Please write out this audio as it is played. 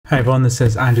Hey everyone, this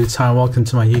is Andrew Tsai. Welcome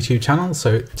to my YouTube channel.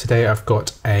 So today I've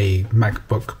got a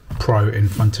MacBook Pro in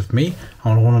front of me.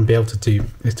 And what I want to be able to do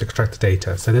is to extract the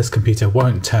data. So this computer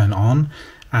won't turn on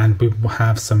and we will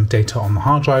have some data on the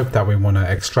hard drive that we want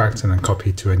to extract and then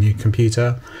copy to a new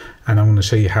computer. And I'm going to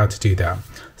show you how to do that.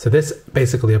 So this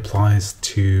basically applies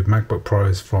to MacBook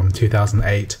Pros from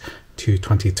 2008 to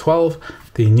 2012.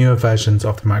 The newer versions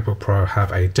of the MacBook Pro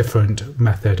have a different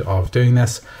method of doing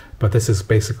this, but this is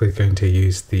basically going to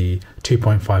use the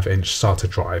 2.5-inch SATA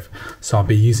drive. So I'll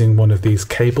be using one of these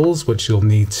cables, which you'll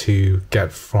need to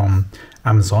get from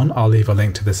Amazon. I'll leave a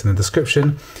link to this in the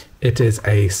description. It is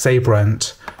a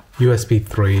Sabrent USB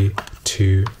 3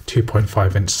 to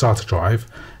 2.5-inch SATA drive.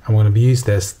 And we're going to use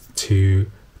this to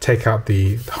take out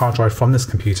the hard drive from this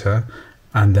computer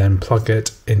and then plug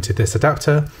it into this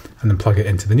adapter and then plug it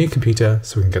into the new computer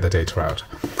so we can get the data out.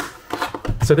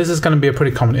 So this is going to be a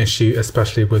pretty common issue,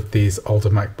 especially with these older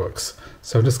MacBooks.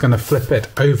 So I'm just going to flip it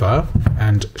over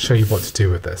and show you what to do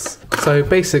with this. So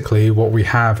basically what we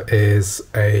have is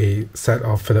a set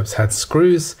of Phillips head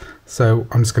screws. So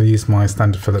I'm just going to use my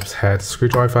standard Phillips head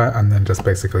screwdriver and then just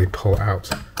basically pull out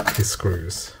these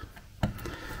screws.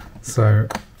 So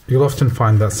you'll often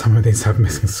find that some of these have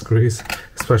missing screws,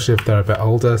 especially if they're a bit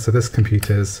older. So this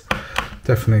computer's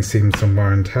definitely seen some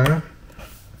wear and tear.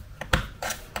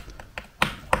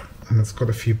 And it's got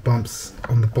a few bumps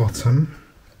on the bottom,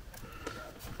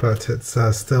 but it's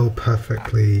still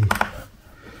perfectly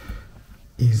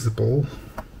usable.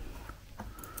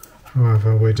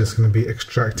 However, we're just going to be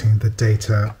extracting the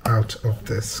data out of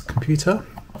this computer.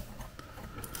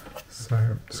 So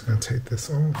I'm just going to take this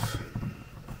off.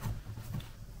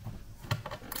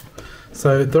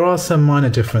 So there are some minor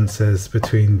differences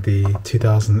between the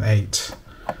 2008,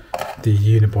 the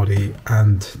unibody,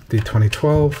 and the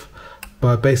 2012.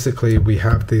 But basically we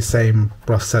have the same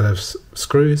rough set of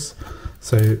screws,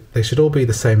 so they should all be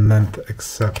the same length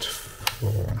except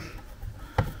for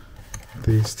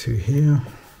these two here,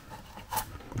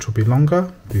 which will be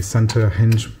longer, the center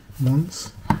hinge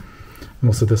ones. And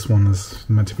also this one is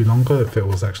meant to be longer if it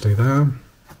was actually there.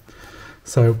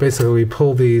 So basically we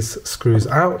pull these screws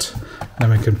out, then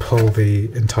we can pull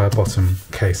the entire bottom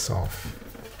case off.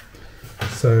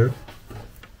 So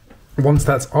once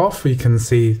that's off, we can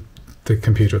see the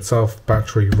computer itself,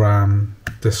 battery, RAM,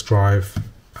 disk drive,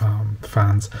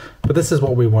 fans. But this is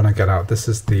what we want to get out. This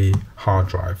is the hard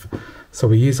drive. So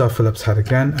we use our Phillips head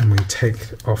again and we take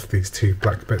off these two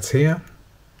black bits here.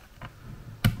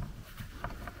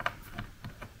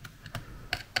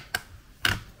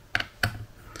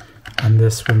 And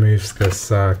this removes this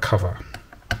cover,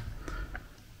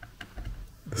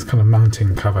 this kind of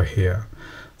mounting cover here.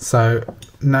 So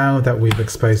now that we've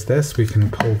exposed this, we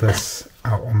can pull this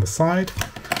out on the side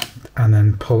and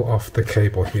then pull off the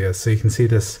cable here. So you can see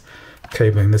this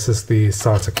cabling. This is the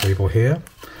SATA cable here.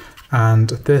 And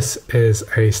this is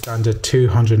a standard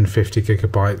 250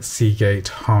 gigabyte Seagate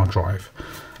hard drive.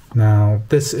 Now,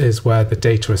 this is where the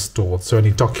data is stored. So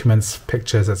any documents,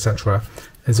 pictures, etc.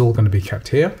 is all going to be kept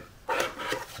here.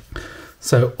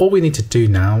 So all we need to do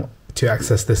now to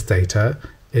access this data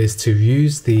is to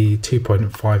use the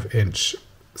 2.5-inch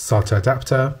SATA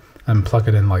adapter and plug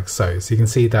it in like so. So you can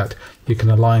see that you can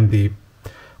align the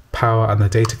power and the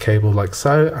data cable like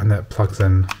so, and it plugs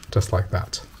in just like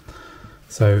that.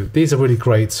 So these are really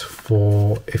great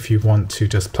for if you want to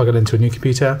just plug it into a new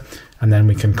computer and then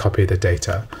we can copy the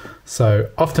data. So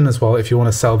often as well, if you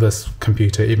want to sell this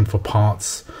computer even for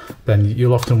parts, then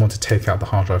you'll often want to take out the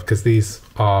hard drive because these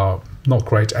are not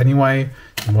great anyway.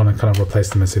 You want to kind of replace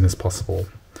them as soon as possible.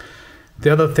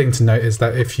 The other thing to note is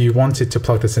that if you wanted to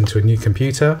plug this into a new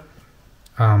computer,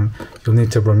 you'll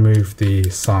need to remove the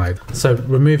side. So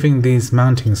removing these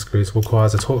mounting screws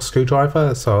requires a Torx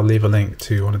screwdriver. So I'll leave a link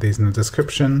to one of these in the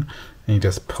description. And you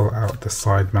just pull out the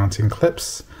side mounting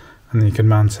clips and then you can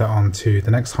mount it onto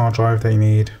the next hard drive that you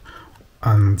need.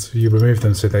 And you remove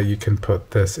them so that you can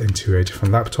put this into a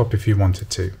different laptop if you wanted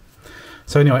to.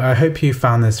 So anyway, I hope you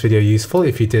found this video useful.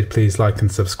 If you did, please like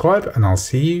and subscribe, and I'll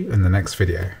see you in the next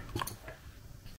video.